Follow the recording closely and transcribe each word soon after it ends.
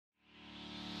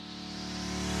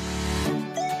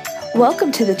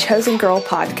Welcome to the Chosen Girl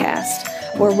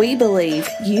podcast, where we believe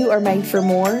you are made for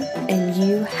more and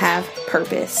you have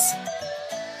purpose.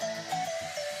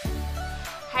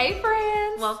 Hey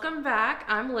friends! Welcome back.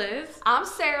 I'm Liz. I'm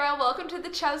Sarah. Welcome to the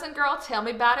Chosen Girl Tell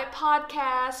Me About It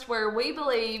podcast, where we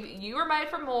believe you are made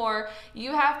for more,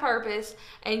 you have purpose,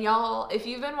 and y'all, if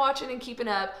you've been watching and keeping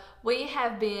up, we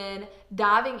have been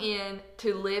diving in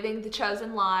to living the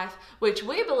chosen life, which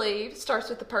we believe starts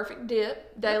with the perfect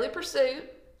dip, daily pursuit,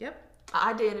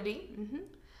 identity,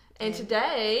 and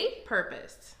today,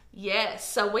 purpose. Yes,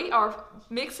 so we are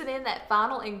mixing in that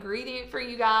final ingredient for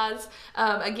you guys.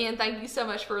 Again, thank you so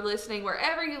much for listening.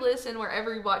 Wherever you listen,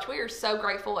 wherever you watch, we are so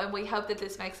grateful, and we hope that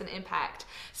this makes an impact.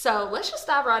 So let's just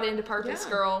dive right into purpose,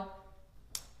 girl.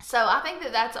 So I think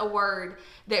that that's a word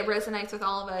that resonates with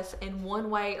all of us in one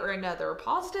way or another,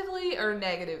 positively or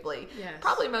negatively. Yes.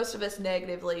 Probably most of us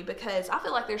negatively, because I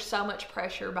feel like there's so much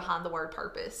pressure behind the word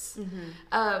purpose.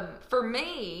 For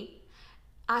me,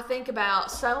 I think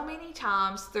about so many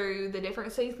times through the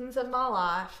different seasons of my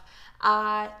life,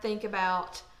 I think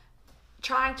about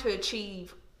trying to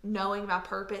achieve knowing my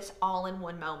purpose all in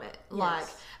one moment. Yes. Like,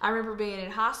 I remember being in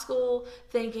high school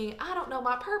thinking, I don't know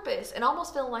my purpose, and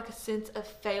almost feeling like a sense of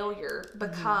failure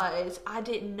because I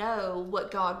didn't know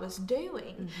what God was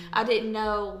doing. I didn't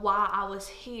know why I was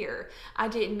here. I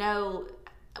didn't know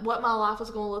what my life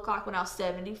was going to look like when I was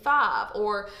 75,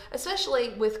 or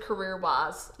especially with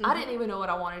career-wise. I didn't even know what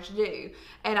I wanted to do.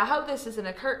 And I hope this is an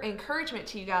encouragement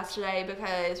to you guys today,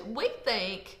 because we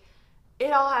think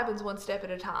it all happens one step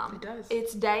at a time. It does.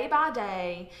 It's day by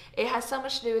day. It has so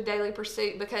much to do with daily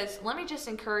pursuit, because let me just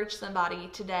encourage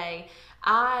somebody today.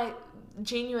 I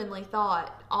genuinely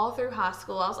thought all through high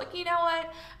school, I was like, you know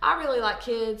what? I really like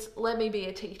kids. Let me be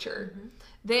a teacher.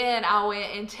 Then I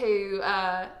went into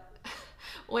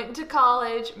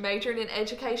college, majored in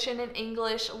education and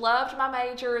English, loved my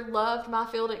major, loved my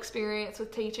field experience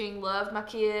with teaching, loved my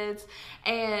kids.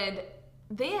 And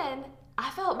then I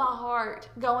felt my heart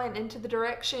going into the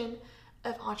direction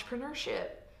of entrepreneurship.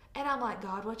 And I'm like,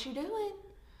 God, what you doing?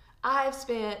 I have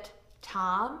spent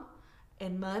time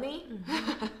and money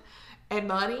and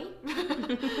money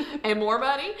and more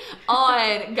money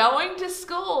on going to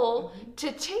school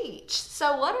to teach.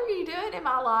 So what are you doing in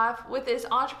my life with this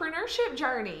entrepreneurship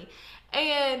journey?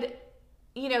 And,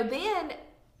 you know, then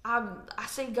I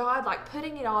see God like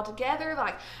putting it all together.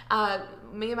 Like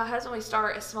me and my husband, we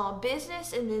start a small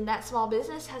business, and then that small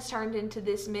business has turned into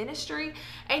this ministry.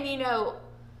 And, you know,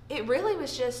 it really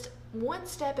was just one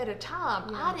step at a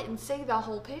time. I didn't see the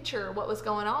whole picture, what was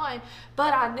going on,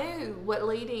 but I knew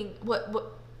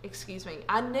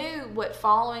I knew what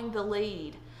following the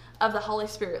lead of the Holy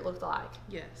Spirit looked like.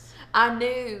 Yes. I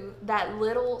knew that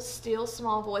little still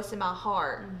small voice in my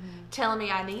heart telling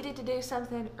me I needed to do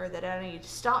something, or that I needed to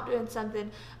stop doing something,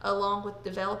 along with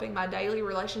developing my daily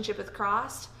relationship with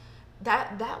Christ.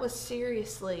 That was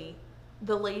seriously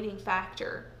the leading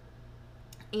factor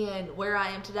in where I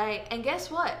am today. And guess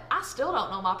what? I still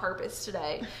don't know my purpose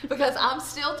today, because I'm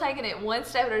still taking it one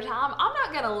step at a time. I'm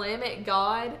not going to limit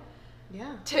God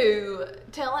to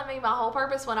telling me my whole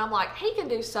purpose, when I'm like, he can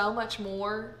do so much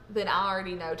more than I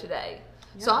already know today.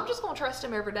 So I'm just going to trust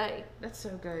him every day. That's so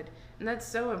good. And that's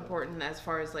so important as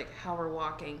far as like how we're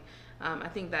walking. I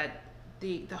think that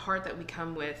the heart that we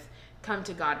come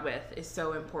to God with is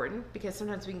so important, because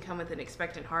sometimes we can come with an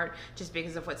expectant heart just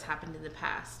because of what's happened in the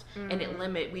past. And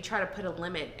we try to put a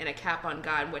limit and a cap on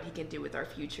God and what he can do with our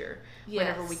future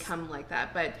whenever we come like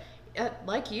that. But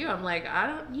like you, I'm like,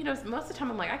 most of the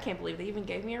time I'm like, I can't believe they even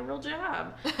gave me a real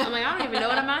job. I'm like, I don't even know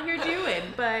what I'm out here doing.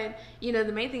 But, you know,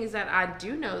 the main thing is that I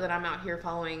do know that I'm out here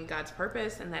following God's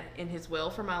purpose and that in his will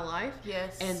for my life.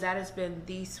 Yes. And that has been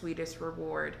the sweetest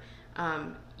reward.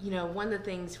 You know, one of the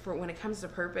things for when it comes to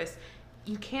purpose,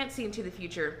 you can't see into the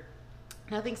future.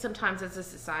 And I think sometimes as a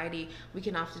society, we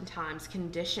can oftentimes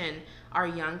condition our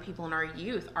young people and our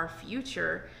youth, our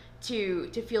future, to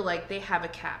feel like they have a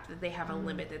cap, that they have a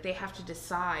limit, that they have to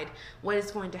decide what is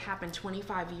going to happen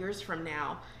 25 years from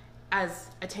now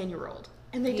as a 10-year-old.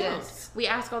 And they don't. We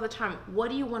ask all the time, what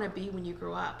do you want to be when you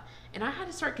grow up? And I had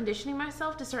to start conditioning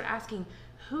myself to start asking,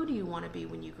 who do you want to be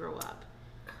when you grow up?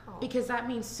 Because that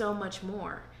means so much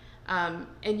more. And,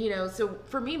 you know, so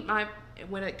for me,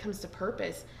 when it comes to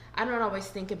purpose, I don't always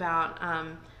think about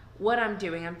what I'm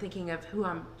doing. I'm thinking of who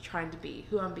I'm trying to be,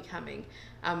 who I'm becoming.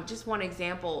 Just one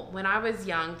example, when I was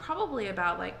young, probably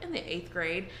about like in the 8th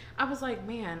grade, I was like,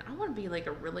 man, I want to be like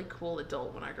a really cool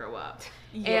adult when I grow up.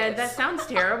 And that sounds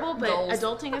terrible, but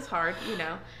adulting is hard, you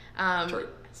know. True.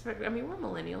 I mean, we're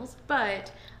millennials,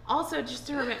 but also just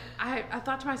to remember, I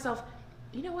thought to myself,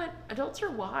 you know what? Adults are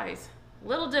wise.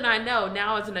 Little did I know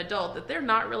now as an adult that they're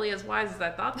not really as wise as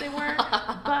I thought they were.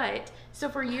 But so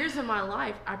for years of my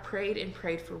life, I prayed and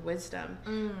prayed for wisdom.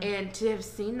 And to have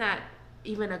seen that,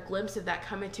 even a glimpse of that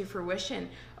come into fruition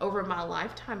over my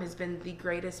lifetime has been the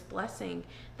greatest blessing.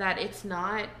 That it's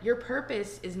not, your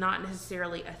purpose is not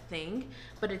necessarily a thing,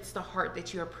 but it's the heart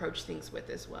that you approach things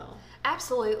with as well.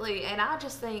 Absolutely. And I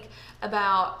just think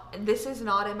about, this is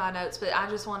not in my notes, but I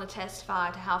just want to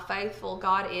testify to how faithful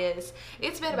God is.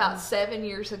 It's been about 7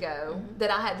 years ago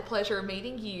that I had the pleasure of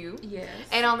meeting you. Yes.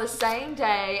 And on the same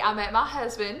day, I met my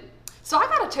husband. So I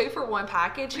got a 2-for-1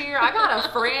 package here. I got a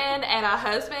friend and a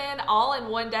husband all in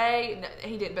one day. No,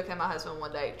 he didn't become my husband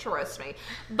one day, trust me.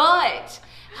 But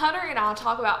Hunter and I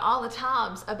talk about all the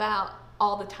time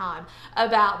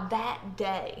about that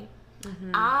day.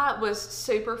 I was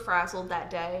super frazzled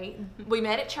that day. We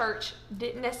met at church.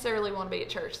 Didn't necessarily want to be at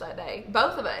church that day.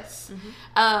 Both of us.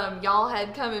 Y'all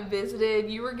had come and visited.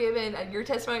 You were giving your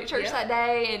testimony at church that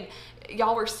day, and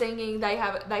y'all were singing. They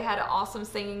had an awesome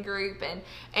singing group,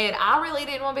 and I really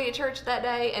didn't want to be at church that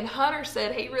day, and Hunter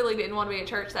said he really didn't want to be at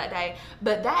church that day.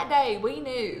 But that day we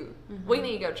knew we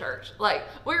need to go to church. Like,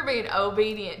 we were being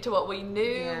obedient to what we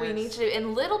knew we needed to do.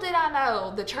 And little did I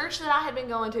know, the church that I had been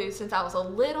going to since I was a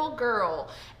little girl,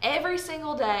 every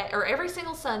single day or every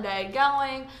single Sunday,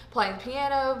 going, playing the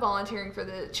piano, volunteering for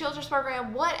the children's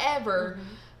program, whatever.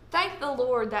 Thank the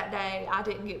Lord that day I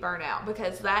didn't get burnt out,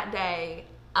 because that day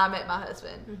I met my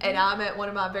husband and I met one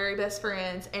of my very best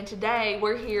friends, and today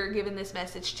we're here giving this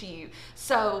message to you.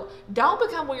 So don't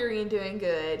become weary in doing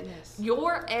good.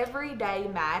 Your everyday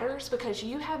matters, because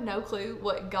you have no clue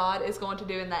what God is going to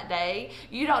do in that day.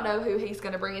 You don't know who he's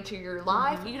going to bring into your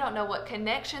life. You don't know what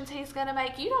connections he's going to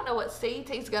make. You don't know what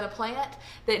seeds he's going to plant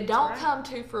that don't come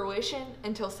to fruition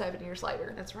until 7 years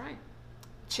later. That's right.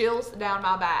 Chills down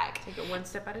my back. Take it one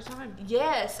step at a time.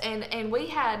 Yes, and we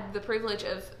had the privilege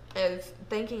of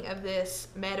thinking of this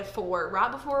metaphor right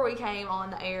before we came on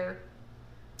the air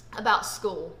about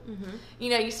school. You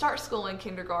know, you start school in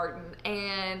kindergarten,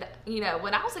 and you know,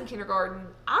 when I was in kindergarten,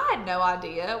 I had no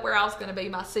idea where I was going to be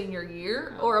my senior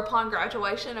year or upon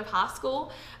graduation of high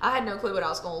school. I had no clue what I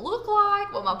was going to look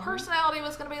like, what my personality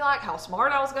was going to be like, how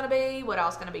smart I was going to be, what I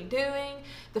was going to be doing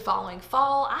the following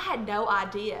fall. I had no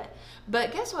idea.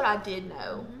 But guess what I did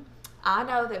know? I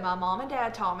know that my mom and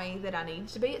dad taught me that I needed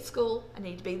to be at school, I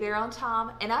needed to be there on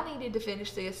time, and I needed to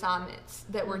finish the assignments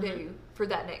that were due for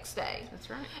that next day. That's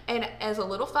right. And as a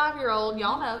little 5-year-old,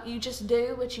 y'all know, you just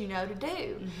do what you know to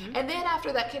do. And then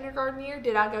after that kindergarten year,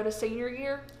 did I go to senior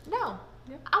year? No.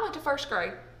 I went to first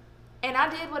grade, and I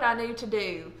did what I knew to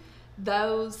do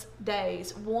those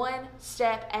days, one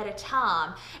step at a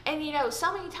time. And you know,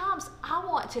 so many times I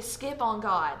want to skip on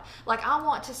God. Like, I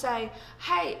want to say,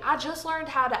 hey, I just learned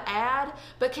how to add,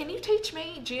 but can you teach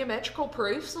me geometrical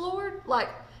proofs, Lord? Like,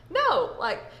 no.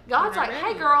 Like, God's like,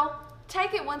 hey girl,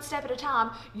 take it one step at a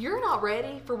time. You're not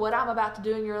ready for what I'm about to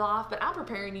do in your life, but I'm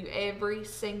preparing you every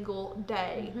single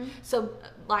day. So,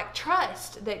 like,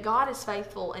 trust that God is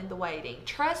faithful in the waiting.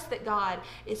 Trust that God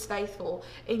is faithful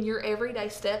in your everyday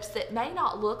steps that may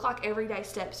not look like everyday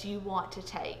steps you want to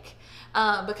take.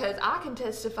 Because I can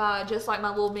testify, just like my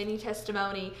little mini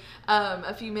testimony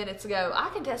a few minutes ago, I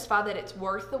can testify that it's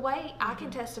worth the wait. I can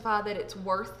testify that it's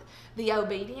worth the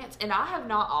obedience. And I have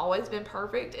not always been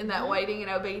perfect in that waiting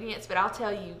and obedience, but I'll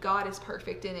tell you, God is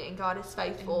perfect in it, and God is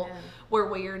faithful where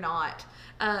we are not.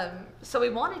 So we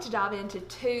wanted to dive into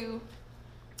 2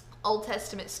 Old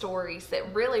Testament stories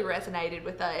that really resonated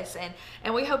with us,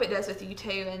 and we hope it does with you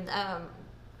too. And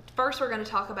first we're going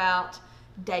to talk about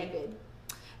David.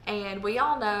 And we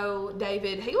all know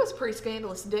David, he was a pretty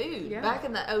scandalous dude back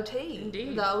in the OT,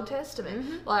 the Old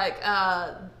Testament. Like,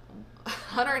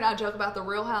 Hunter and I joke about the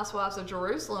Real Housewives of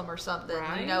Jerusalem or something.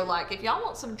 You know, like, if y'all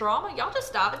want some drama, y'all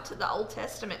just dive into the Old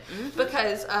Testament,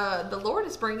 because the Lord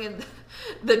is bringing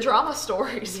the drama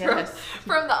stories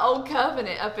from the Old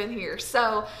Covenant up in here.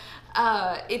 So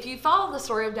if you follow the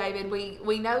story of David,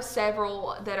 we know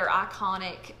several that are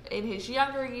iconic in his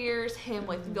younger years, him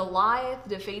with Goliath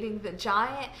defeating the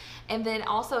giant, and then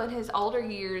also in his older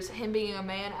years, him being a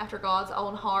man after God's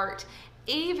own heart,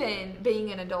 even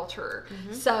being an adulterer.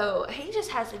 So he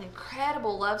just has an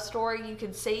incredible love story. You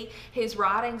can see his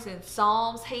writings in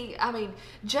Psalms.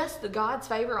 Just the God's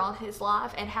favor on his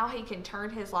life and how he can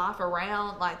turn his life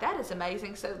around. Like, that is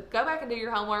amazing. So go back and do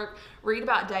your homework, read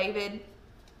about David.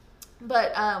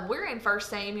 But we're in 1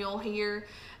 Samuel here,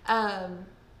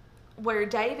 where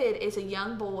David is a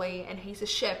young boy and he's a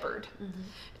shepherd.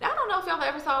 And I don't know if y'all have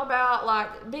ever thought about,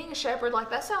 like, being a shepherd.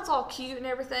 Like, that sounds all cute and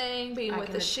everything, being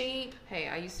with the sheep. Hey,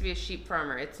 I used to be a sheep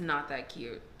farmer. It's not that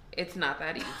cute. It's not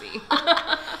that easy.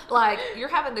 Like, you're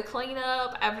having to clean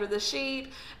up after the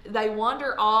sheep. They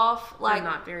wander off. Like, They're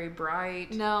not very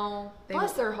bright. no.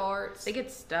 Bless their hearts. They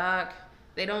get stuck.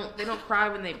 They don't cry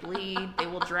when they bleed. They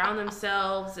will drown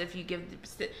themselves if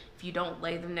you don't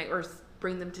lay them or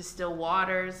bring them to still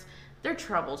waters. They're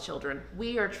troubled children.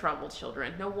 We are troubled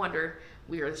children. No wonder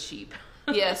we are the sheep.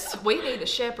 Yes, we need a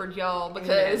shepherd, y'all,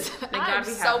 because I'm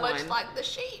so much like the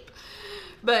sheep.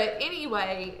 But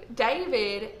anyway,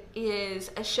 David is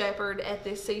a shepherd at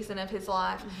this season of his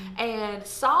life. And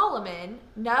Solomon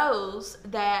knows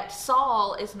that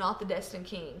Saul is not the destined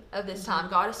king of this time.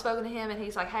 God has spoken to him and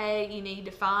he's like, hey, you need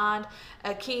to find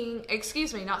a king.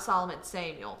 Excuse me, not Solomon,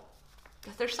 Samuel.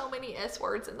 Because there's so many S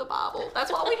words in the Bible.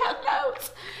 That's why we have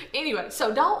notes. Anyway,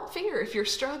 so don't fear if you're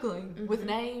struggling with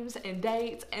names and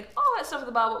dates and all that stuff in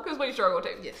the Bible, because we struggle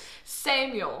too. Yes.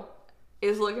 Samuel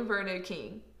is looking for a new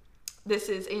king. This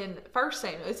is in 1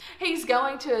 Samuel. He's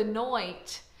going to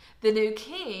anoint the new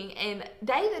king, and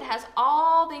David has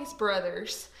all these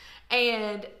brothers.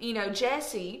 And,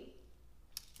 Jesse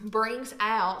brings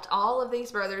out all of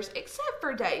these brothers except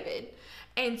for David.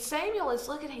 And Samuel is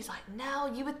looking, he's like,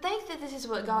 no, you would think that this is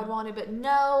what God wanted, but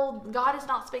no, God is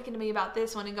not speaking to me about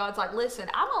this one. And God's like, listen,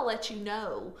 I'm going to let you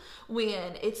know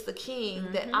when it's the king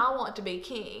that I want to be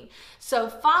king. So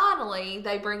finally,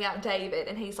 they bring out David,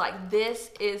 and he's like,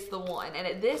 this is the one. And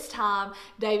at this time,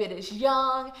 David is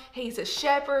young, he's a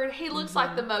shepherd, he looks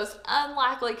like the most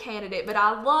unlikely candidate. But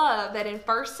I love that in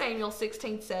 1 Samuel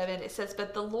 16:7, it says,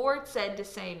 but the Lord said to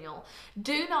Samuel,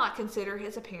 do not consider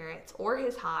his appearance or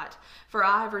his height, for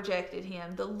I have rejected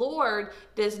him. The Lord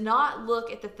does not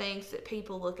look at the things that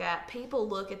people look at. People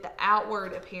look at the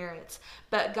outward appearance,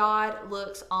 but God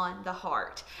looks on the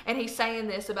heart. And he's saying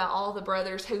this about all the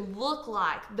brothers who look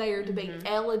like they are to be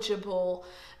eligible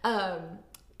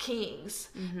kings,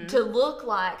 to look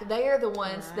like they are the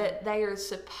ones that they are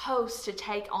supposed to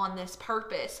take on this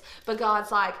purpose. But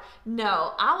God's like,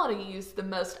 no, I want to use the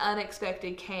most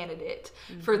unexpected candidate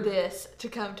for this to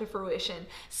come to fruition.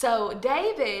 So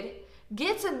David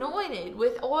gets anointed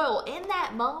with oil in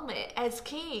that moment as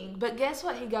king, but guess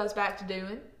what he goes back to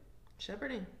doing?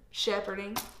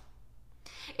 Shepherding.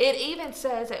 It even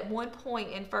says at one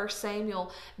point in 1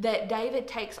 Samuel that David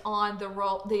takes on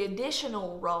the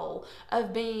additional role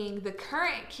of being the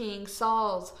current king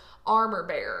Saul's armor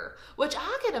bearer, which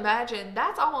I can imagine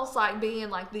that's almost like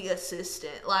being like the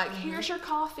assistant. Like, here's your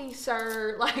coffee,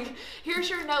 sir. Like, here's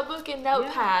your notebook and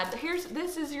notepad.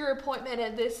 This is your appointment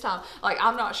at this time. Like,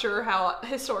 I'm not sure how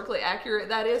historically accurate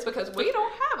that is, because we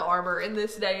don't have armor in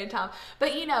this day and time.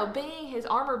 But being his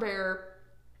armor bearer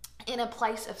in a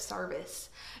place of service,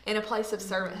 in a place of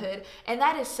servanthood. And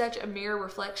that is such a mirror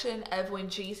reflection of when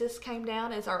Jesus came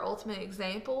down as our ultimate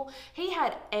example. He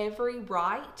had every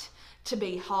right to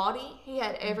be haughty. He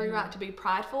had every right to be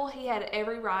prideful. He had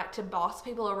every right to boss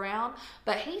people around,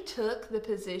 but he took the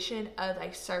position of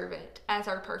a servant as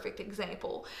our perfect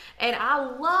example. And I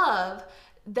love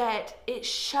that it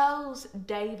shows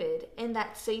David in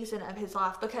that season of his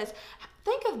life, because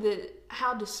think of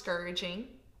how discouraging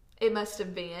it must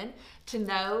have been to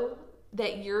know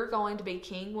that you're going to be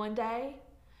king one day,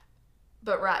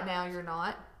 but right now you're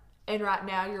not. And right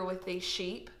now you're with these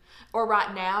sheep, or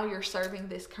right now you're serving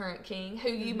this current king who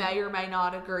you may or may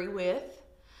not agree with.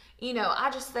 I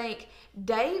just think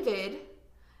David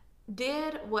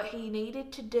did what he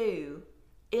needed to do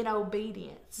in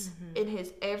obedience in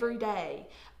his everyday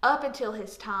up until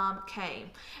his time came.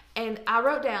 And I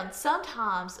wrote down,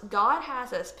 sometimes God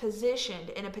has us positioned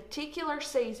in a particular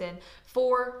season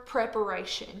for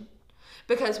preparation.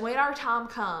 Because when our time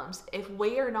comes, if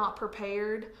we are not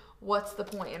prepared, what's the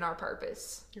point in our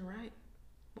purpose? You're right.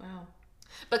 Wow.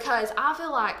 Because I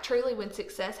feel like truly when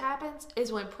success happens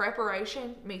is when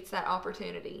preparation meets that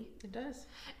opportunity. It does.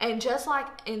 And just like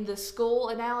in the school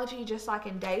analogy, just like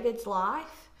in David's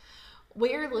life,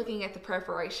 we're looking at the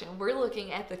preparation. We're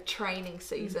looking at the training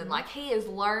season. Like, he is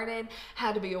learning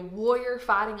how to be a warrior,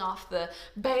 fighting off the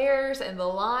bears and the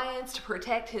lions to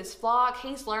protect his flock.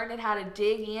 He's learning how to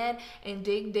dig in and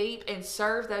dig deep and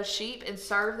serve those sheep and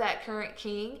serve that current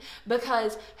king.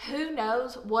 Because who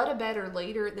knows what a better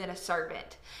leader than a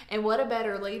servant? And what a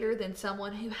better leader than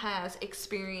someone who has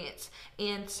experience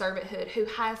in servanthood, who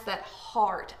has that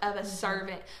heart of a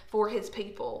servant for his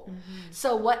people.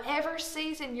 So whatever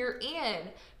season you're in,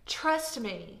 trust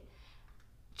me,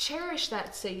 cherish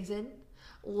that season,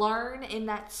 learn in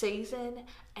that season,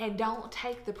 and don't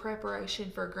take the preparation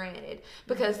for granted.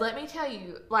 Because let me tell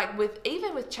you, like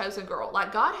even with Chosen Girl,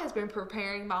 like God has been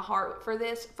preparing my heart for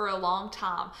this for a long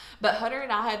time. But Hunter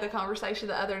and I had the conversation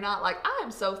the other night, like I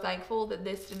am so thankful that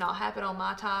this did not happen on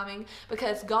my timing,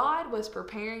 because God was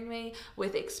preparing me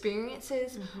with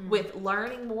experiences, with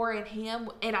learning more in Him,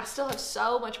 and I still have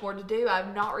so much more to do.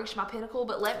 I've not reached my pinnacle,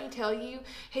 but let me tell you,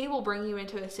 He will bring you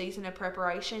into a season of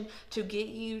preparation to get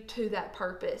you to that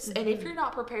purpose. And if you're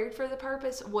not prepared for the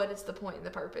purpose, what is the point in the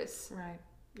purpose? Right.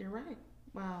 You're right.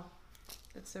 Wow.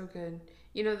 That's so good.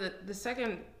 You know, the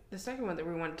second one that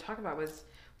we wanted to talk about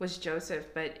was Joseph,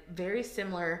 but very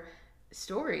similar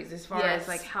stories as far as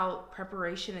like how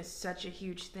preparation is such a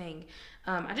huge thing.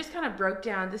 I just kind of broke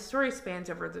down, this story spans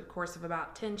over the course of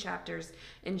about 10 chapters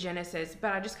in Genesis,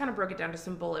 but I just kind of broke it down to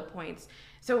some bullet points.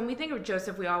 So when we think of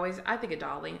Joseph, I think of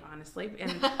Dolly, honestly, and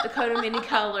the coat of many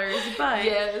colors, but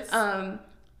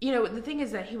you know, the thing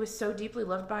is that he was so deeply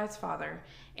loved by his father,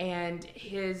 and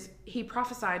he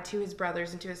prophesied to his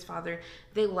brothers and to his father.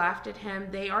 They laughed at him.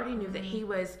 They already knew that he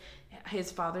was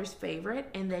his father's favorite,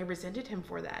 and they resented him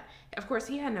for that. Of course,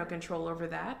 he had no control over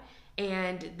that,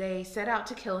 and they set out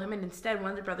to kill him. And instead,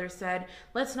 one of the brothers said,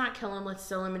 "Let's not kill him. Let's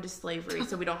sell him into slavery,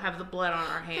 so we don't have the blood on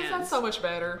our hands." That's so much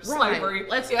better. Right. Slavery.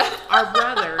 Let's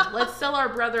sell our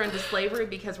brother into slavery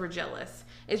because we're jealous.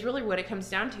 Is really what it comes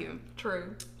down to.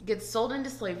 True. Gets sold into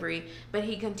slavery, but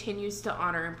he continues to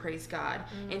honor and praise God.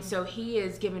 And so he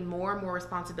is given more and more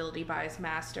responsibility by his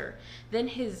master. Then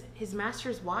his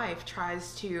master's wife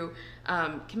tries to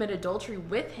commit adultery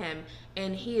with him,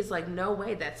 and he is like, no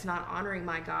way, that's not honoring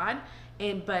my God.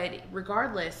 But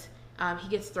regardless, he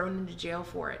gets thrown into jail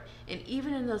for it. And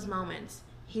even in those moments,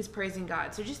 he's praising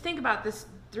God. So just think about this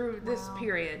through this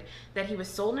period, that he was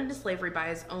sold into slavery by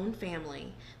his own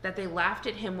family, that they laughed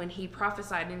at him when he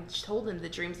prophesied and told them the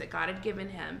dreams that God had given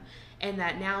him, and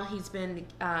that now he's been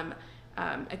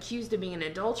accused of being an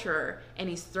adulterer, and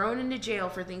he's thrown into jail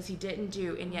for things he didn't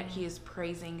do, and yet he is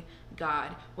praising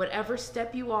God. Whatever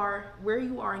step you are, where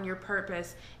you are in your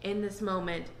purpose, in this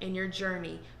moment, in your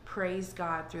journey, praise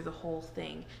God through the whole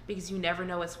thing, because you never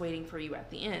know what's waiting for you at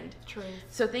the end. True.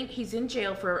 So think he's in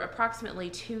jail for approximately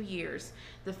 2 years.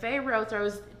 The Pharaoh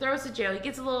throws to jail. He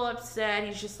gets a little upset.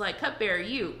 He's just like, "Cupbearer,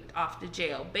 you off to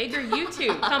jail. Baker, you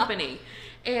too, company."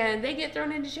 And they get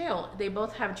thrown into jail. They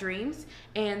both have dreams,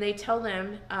 and they tell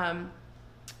them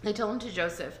to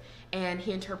Joseph, and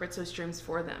he interprets those dreams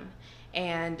for them.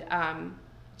 And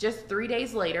just 3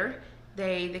 days later,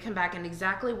 they come back, and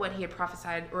exactly what he had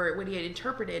prophesied or what he had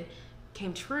interpreted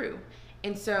came true.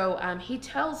 And so he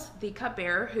tells the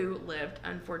cupbearer, who lived,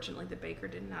 unfortunately the baker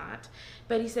did not,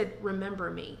 but he said, "Remember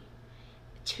me."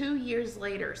 2 years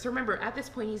later, so remember, at this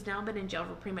point he's now been in jail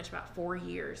for pretty much about 4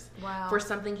 years for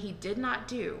something he did not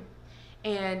do.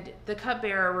 And the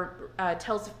cupbearer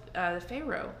tells the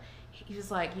Pharaoh, he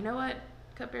was like, "You know what,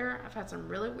 cupbearer, I've had some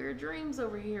really weird dreams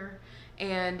over here."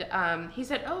 And he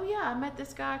said, "Oh yeah, I met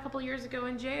this guy a couple years ago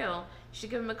in jail. You should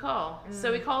give him a call."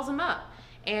 So he calls him up,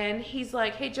 and he's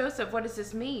like, "Hey Joseph, what does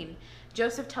this mean?"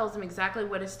 Joseph tells him exactly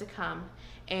what is to come.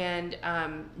 And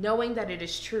knowing that it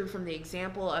is true from the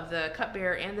example of the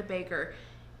cupbearer and the baker,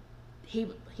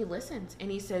 he listens, and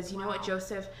he says, "You know what,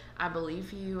 Joseph, I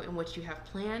believe you and what you have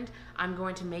planned. I'm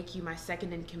going to make you my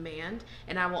second in command,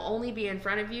 and I will only be in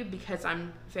front of you because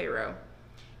I'm Pharaoh."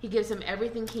 He gives him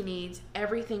everything he needs,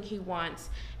 everything he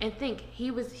wants. And think,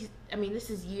 this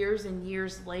is years and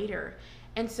years later.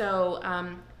 And so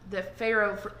the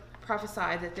Pharaoh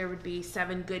prophesied that there would be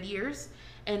 7 good years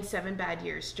and 7 bad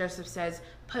years. Joseph says,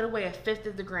 "Put away 1/5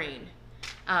 of the grain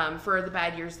for the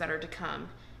bad years that are to come."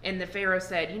 And the Pharaoh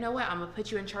said, "You know what? I'm going to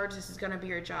put you in charge. This is going to be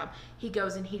your job." He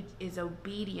goes and he is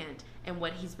obedient in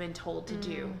what he's been told to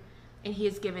do. And he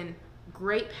is given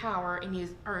great power, and he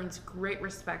earns great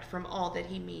respect from all that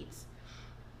he meets.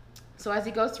 So as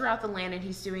he goes throughout the land and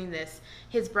he's doing this,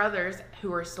 his brothers,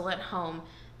 who are still at home,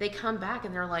 they come back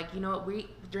and they're like, "You know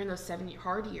what, during those 7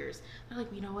 hard years," they're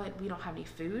like, "You know what, we don't have any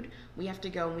food. We have to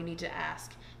go and we need to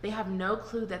ask." They have no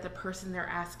clue that the person they're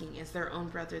asking is their own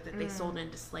brother that they sold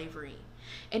into slavery.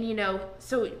 And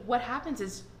so what happens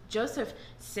is Joseph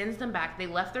sends them back. They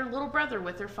left their little brother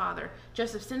with their father.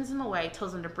 Joseph sends them away,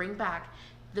 tells them to bring back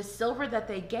the silver that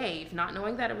they gave, not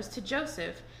knowing that it was to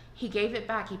Joseph. He gave it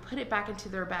back. He put it back into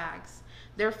their bags.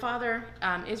 Their father,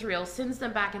 Israel, sends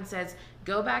them back and says,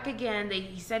 "Go back again."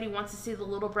 He said he wants to see the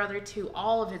little brother to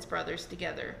all of his brothers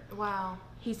together. Wow.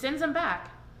 He sends them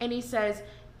back, and he says,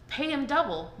 "Pay him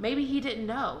double." Maybe he didn't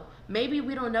know. Maybe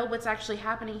we don't know what's actually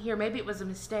happening here. Maybe it was a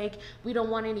mistake. We don't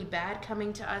want any bad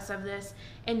coming to us of this.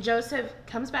 And Joseph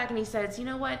comes back and he says, "You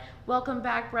know what? Welcome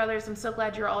back, brothers. I'm so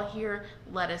glad you're all here.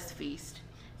 Let us feast."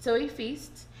 So he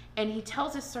feasts, and he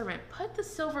tells his servant, put the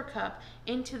silver cup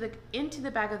into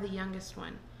the bag of the youngest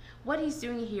one. What he's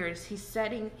doing here is he's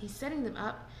setting them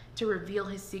up to reveal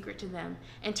his secret to them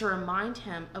and to remind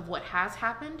him of what has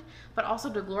happened, but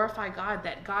also to glorify God,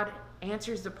 that God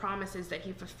answers the promises, that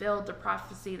he fulfilled the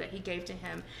prophecy that he gave to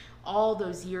him all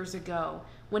those years ago.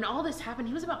 When all this happened,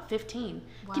 he was about 15.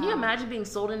 Wow. Can you imagine being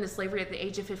sold into slavery at the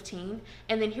age of 15?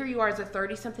 And then here you are as a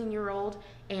 30-something-year-old,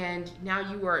 and now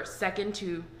you are second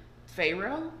to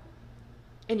Pharaoh,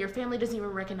 and your family doesn't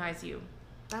even recognize you.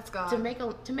 That's God.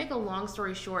 To make a long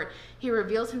story short, he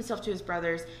reveals himself to his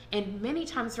brothers, and many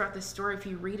times throughout this story, if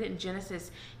you read it in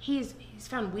Genesis, he's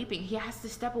found weeping. He has to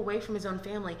step away from his own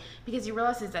family because he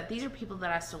realizes that these are people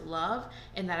that I still love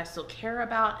and that I still care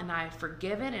about, and I have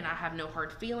forgiven and I have no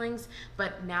hard feelings,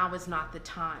 but now is not the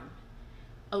time.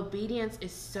 Obedience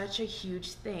is such a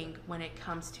huge thing when it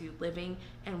comes to living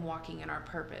and walking in our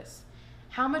purpose.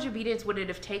 How much obedience would it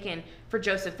have taken for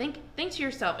Joseph? Think to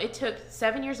yourself, it took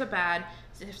 7 years of bad,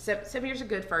 7 years of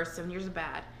good first, 7 years of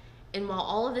bad. And while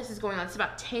all of this is going on, it's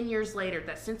about 10 years later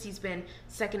that since he's been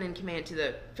second in command to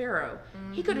the Pharaoh,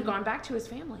 he could have gone back to his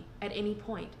family at any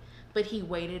point. But he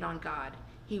waited on God.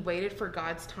 He waited for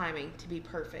God's timing to be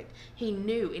perfect. He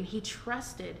knew and he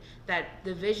trusted that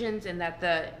the visions and that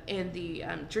the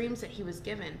dreams that he was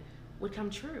given would come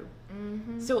true.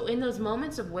 So in those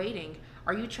moments of waiting,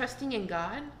 are you trusting in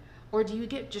God, or do you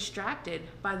get distracted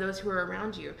by those who are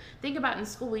around you? Think about in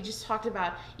school, we just talked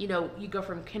about, you go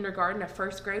from kindergarten to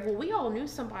first grade. Well, we all knew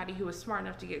somebody who was smart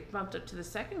enough to get bumped up to the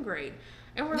second grade.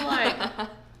 And we're like,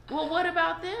 well, what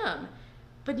about them?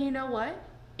 But you know what?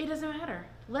 It doesn't matter.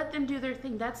 Let them do their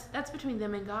thing. That's between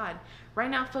them and God. Right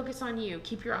now, focus on you.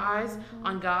 Keep your eyes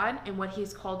on God and what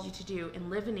he's called you to do, and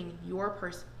living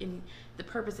in the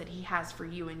purpose that he has for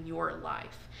you in your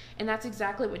life. And that's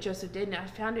exactly what Joseph did. And I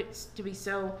found it to be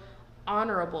so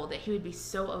honorable that he would be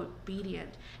so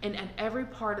obedient. And at every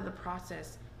part of the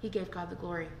process, he gave God the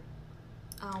glory.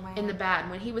 Oh, man. In the bad,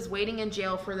 when he was waiting in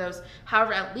jail for those,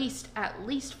 however, at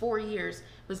least 4 years,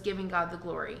 was giving God the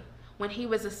glory. When he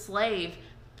was a slave,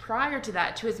 prior to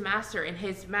that, to his master, and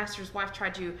his master's wife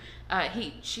tried to,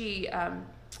 she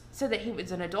said that he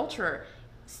was an adulterer,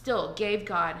 still gave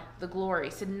God the glory.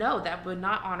 Said, no, that would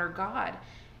not honor God.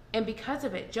 And because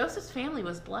of it, Joseph's family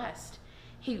was blessed.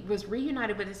 He was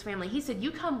reunited with his family. He said,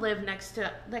 you come live next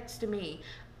to me.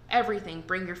 Everything,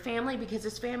 bring your family, because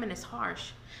this famine is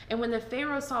harsh. And when the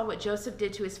Pharaoh saw what Joseph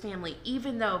did to his family,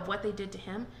 even though of what they did to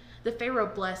him, the Pharaoh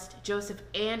blessed Joseph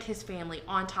and his family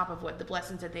on top of what the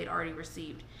blessings that they'd already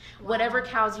received. Wow. Whatever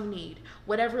cows you need,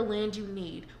 whatever land you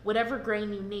need, whatever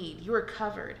grain you need, you are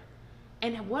covered.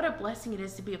 And what a blessing it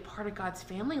is to be a part of God's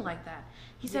family like that.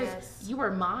 He says, yes, you are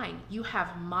mine. You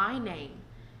have my name.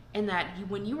 And that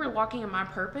when you were walking in my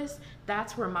purpose,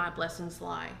 that's where my blessings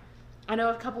lie. I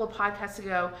know a couple of podcasts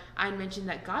ago, I mentioned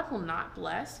that God will not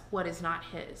bless what is not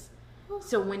his.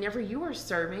 So whenever you are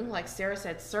serving, like Sarah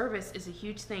said, service is a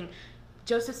huge thing.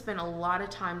 Joseph spent a lot of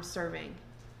time serving.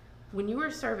 When you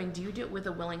are serving, do you do it with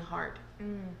a willing heart?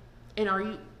 And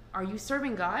are you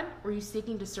serving God, or are you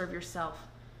seeking to serve yourself?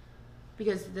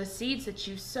 Because the seeds that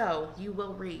you sow, you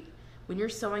will reap. When you're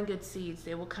sowing good seeds,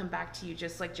 they will come back to you,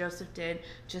 just like Joseph did,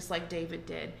 just like David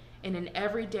did. And in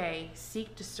every day,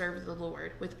 seek to serve the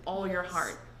Lord with all your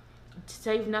heart.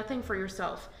 Save nothing for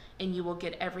yourself, and you will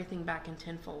get everything back in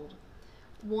tenfold.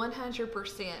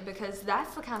 100%, because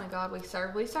that's the kind of God we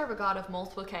serve. We serve a God of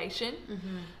multiplication,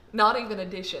 not even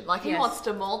addition. Like, he wants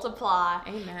to multiply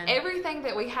everything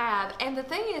that we have. And the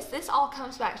thing is, this all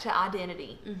comes back to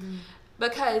identity.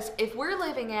 Because if we're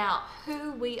living out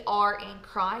who we are in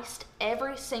Christ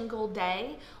every single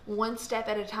day, one step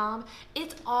at a time,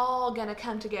 it's all going to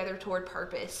come together toward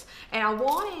purpose. And I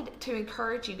wanted to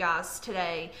encourage you guys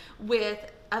today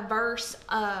with a verse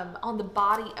on the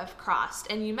body of Christ.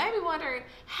 And you may be wondering,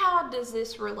 how does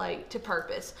this relate to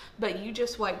purpose? But you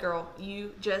just wait, girl.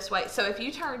 You just wait. So if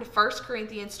you turn to 1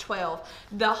 Corinthians 12,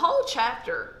 the whole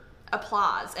chapter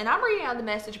applies. And I'm reading out the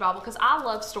Message Bible because I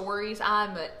love stories.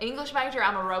 I'm an English major.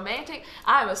 I'm a romantic.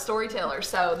 I'm a storyteller.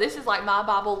 So this is like my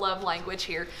Bible love language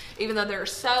here, even though there are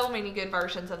so many good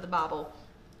versions of the Bible.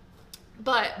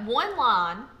 But one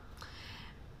line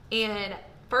in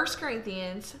 1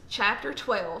 Corinthians chapter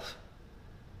 12,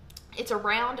 it's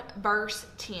around verse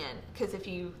 10, because if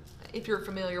you're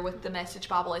familiar with the Message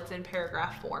Bible, it's in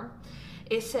paragraph form.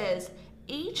 It says,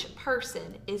 each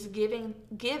person is given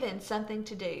something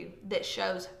to do that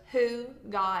shows who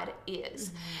God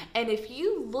is. And if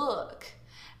you look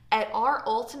at our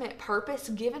ultimate purpose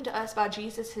given to us by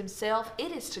Jesus himself,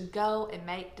 it is to go and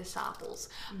make disciples.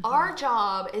 Our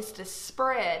job is to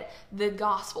spread the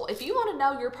gospel. If you want to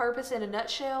know your purpose in a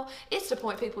nutshell, it's to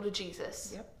point people to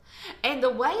Jesus. Yep. And the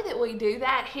way that we do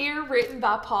that here, written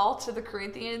by Paul to the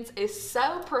Corinthians, is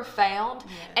so profound.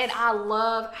 Yes. And I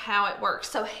love how it works.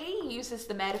 So he uses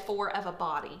the metaphor of a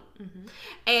body.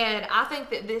 And I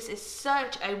think that this is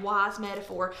such a wise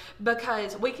metaphor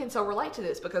because we can so relate to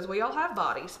this because we all have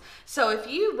bodies. So if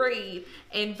you read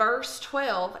in verse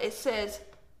 12, it says,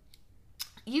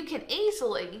 you can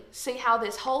easily see how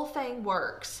this whole thing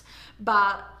works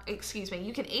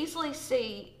you can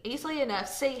easily enough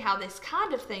see how this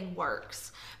kind of thing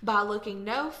works by looking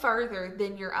no further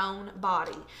than your own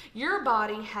body. Your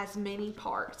body has many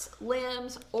parts,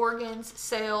 limbs, organs,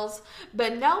 cells,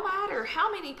 but no matter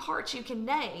how many parts you can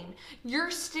name,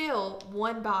 you're still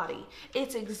one body.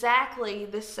 It's exactly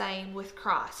the same with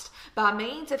Christ. By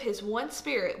means of his one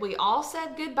Spirit, we all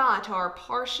said goodbye to our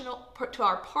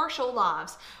partial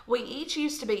lives. We each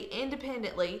used to be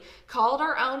independently, called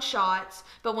our own shots,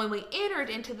 but when we entered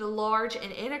into the large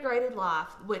and integrated life,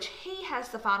 which he has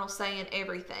the final say in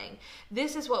everything,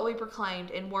 this is what we proclaimed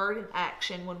in word and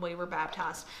action when we were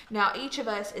baptized. Now each of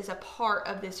us is a part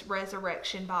of this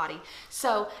resurrection body.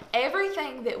 So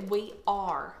everything that we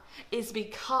are is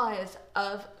because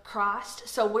of Christ.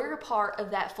 So we're a part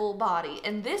of that full body.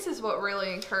 And this is what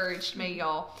really encouraged me,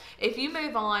 y'all. If you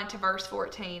move on to verse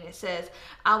 14, it says,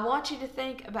 I want you to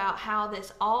think about how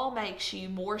this all makes you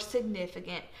more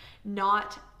significant,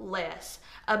 not less.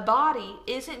 A body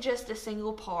isn't just a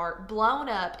single part blown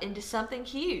up into something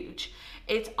huge.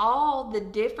 It's all the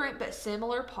different but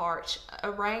similar parts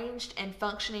arranged and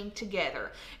functioning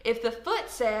together. If the foot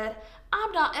said,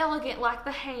 I'm not elegant like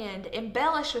the hand,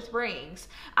 embellished with rings,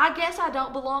 I guess I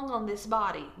don't belong on this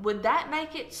body, would that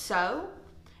make it so?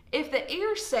 If the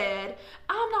ear said,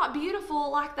 I'm not beautiful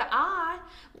like the eye,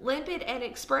 limpid and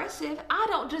expressive, I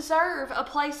don't deserve a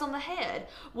place on the head,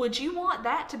 would you want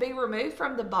that to be removed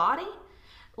from the body?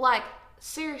 Like,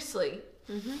 seriously,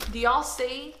 do y'all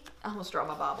see? I almost dropped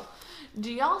my Bible.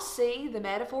 Do y'all see the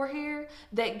metaphor here?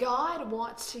 That God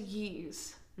wants to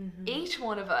use each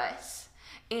one of us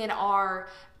in our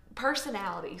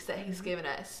personalities that he's given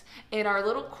us, in our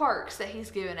little quirks that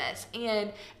he's given us,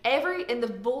 in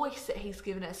the voice that he's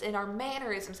given us, in our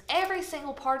mannerisms, every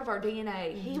single part of our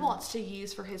DNA, he wants to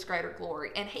use for his greater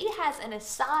glory. And he has an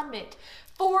assignment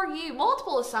for you,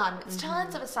 multiple assignments,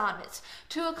 tons of assignments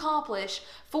to accomplish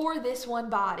for this one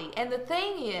body. And the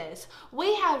thing is,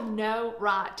 we have no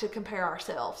right to compare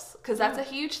ourselves, because that's a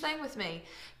huge thing with me,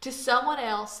 to someone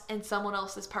else and someone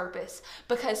else's purpose.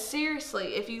 Because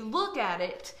seriously, if you look at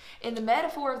it in the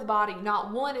metaphor of the body,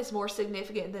 not one is more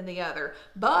significant than the other.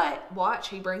 But watch,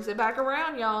 he brings it back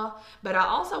around, y'all. But I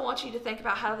also want you to think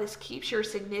about how this keeps your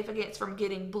significance from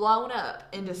getting blown up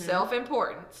into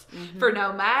self-importance. For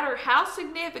no matter how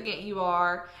significant you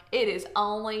are, it is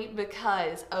only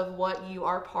because of what you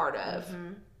are part of.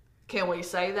 Can we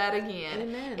say that again?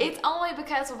 Amen. It's only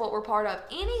because of what we're part of.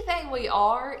 Anything we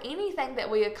are, anything that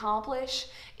we accomplish,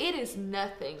 it is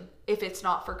nothing if it's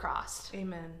not for Christ.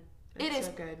 Amen. It That's is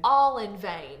so good. all in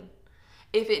vain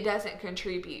if it doesn't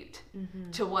contribute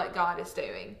to what God is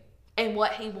doing and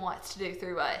what he wants to do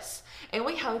through us. And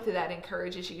we hope that that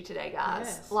encourages you today,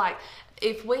 guys. Yes. Like,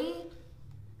 if we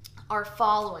are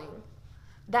following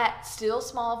that still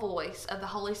small voice of the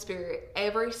Holy Spirit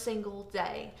every single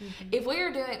day. If we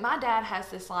are doing, my dad has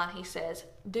this line, he says,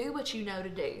 do what you know to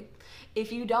do.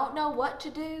 If you don't know what to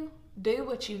do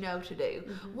what you know to do.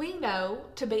 We know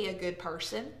to be a good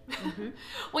person.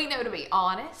 We know to be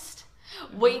honest.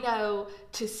 We know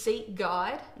to seek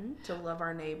God. To love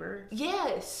our neighbor.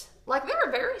 Yes. Like, there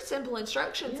are very simple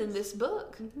instructions in this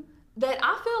book. That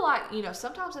I feel like,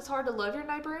 sometimes it's hard to love your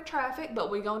neighbor in traffic, but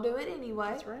we're going to do it anyway.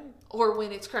 That's right. Or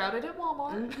when it's crowded at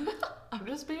Walmart. I'm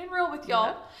just being real with y'all.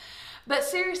 Yeah. But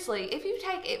seriously, if you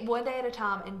take it one day at a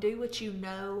time and do what you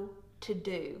know to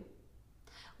do,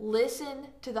 listen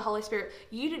to the Holy Spirit.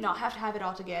 You do not have to have it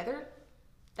all together.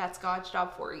 That's God's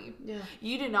job for you. Yeah.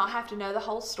 You do not have to know the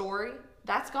whole story.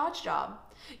 That's God's job.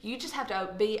 You just have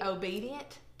to be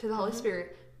obedient to the Holy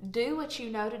Spirit. Do what you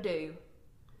know to do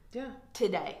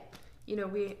today.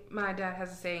 My dad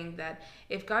has a saying that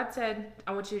if God said,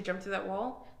 I want you to jump through that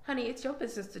wall, honey, it's your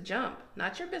business to jump.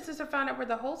 Not your business to find out where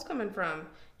the hole's coming from.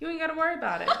 You ain't got to worry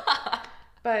about it.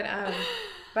 But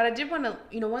I did want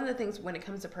to, one of the things when it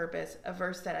comes to purpose, a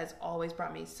verse that has always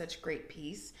brought me such great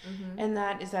peace. And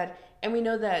that is that, and we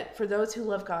know that for those who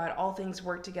love God, all things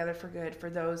work together for good for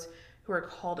those who are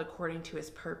called according to his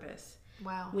purpose.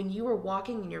 Wow. When you are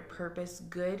walking in your purpose,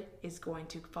 good is going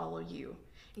to follow you.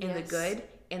 in the Yes. good,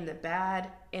 in the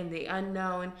bad, in the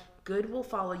unknown. Good will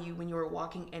follow you when you are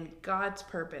walking in God's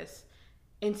purpose.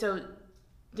 And so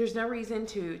there's no reason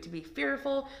to be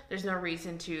fearful. There's no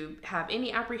reason to have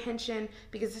any apprehension,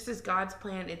 because this is God's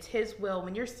plan. It's His will.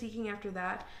 When you're seeking after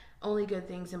that, only good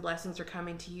things and blessings are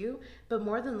coming to you. But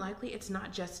more than likely, it's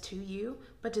not just to you,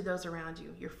 but to those around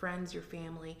you, your friends, your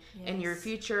family, and your Yes.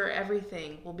 future.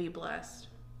 Everything will be blessed.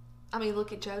 I mean,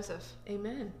 look at Joseph.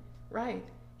 Amen. Right.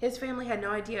 His family had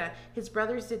no idea. His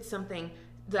brothers did something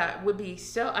that would be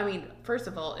so, I mean, first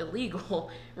of all, illegal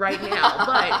right now.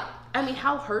 But, I mean,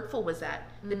 how hurtful was that?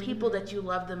 The people that you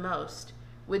love the most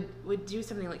would do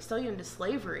something like sell you into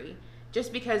slavery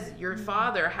just because your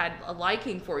father had a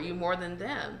liking for you more than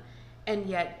them. And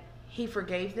yet, he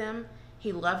forgave them.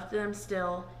 He loved them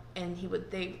still. And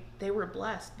they were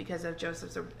blessed because of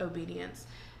Joseph's obedience.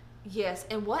 Yes,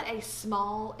 and what a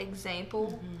small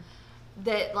example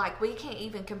that, like, we can't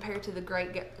even compare to the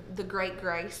great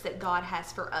grace that God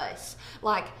has for us.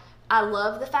 Like, I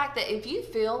love the fact that if you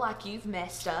feel like you've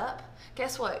messed up,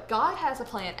 guess what? God has a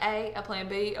plan A, a plan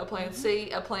B, a plan C,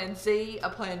 a plan Z, a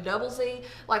plan double Z,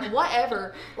 like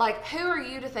whatever. Like, who are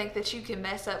you to think that you can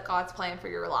mess up God's plan for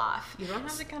your life? You don't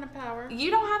have that kind of power.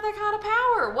 You don't have that kind of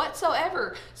power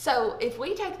whatsoever. So if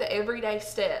we take the everyday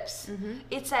steps,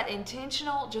 it's that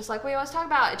intentional, just like we always talk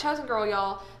about at Chosen Girl,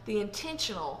 y'all, the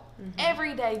intentional,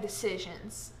 everyday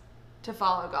decisions to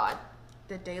follow God.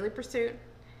 The daily pursuit,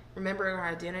 remembering our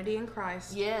identity in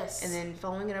Christ. Yes. And then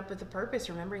following it up with a purpose,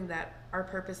 remembering that our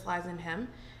purpose lies in Him,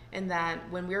 and that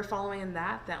when we're following in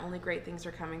that only great things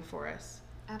are coming for us.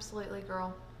 Absolutely,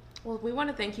 girl. Well, we want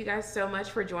to thank you guys so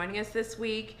much for joining us this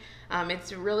week.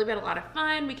 It's really been a lot of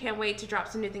fun. We can't wait to drop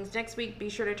some new things next week. Be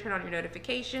sure to turn on your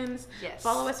notifications. Yes.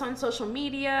 Follow us on social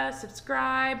media.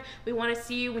 Subscribe. We want to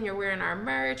see you when you're wearing our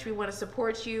merch. We want to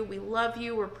support you. We love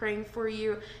you. We're praying for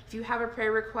you. If you have a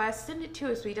prayer request, send it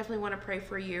to us. We definitely want to pray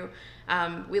for you.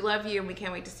 We love you, and we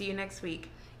can't wait to see you next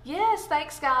week. Yes,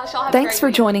 thanks, guys. Y'all have a Thanks great for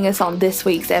week. joining us on this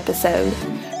week's episode.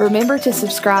 Remember to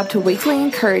subscribe to Weekly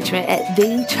Encouragement at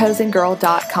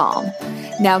thechosengirl.com.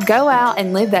 Now go out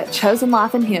and live that chosen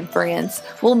life in Him, friends.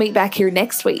 We'll meet back here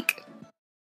next week.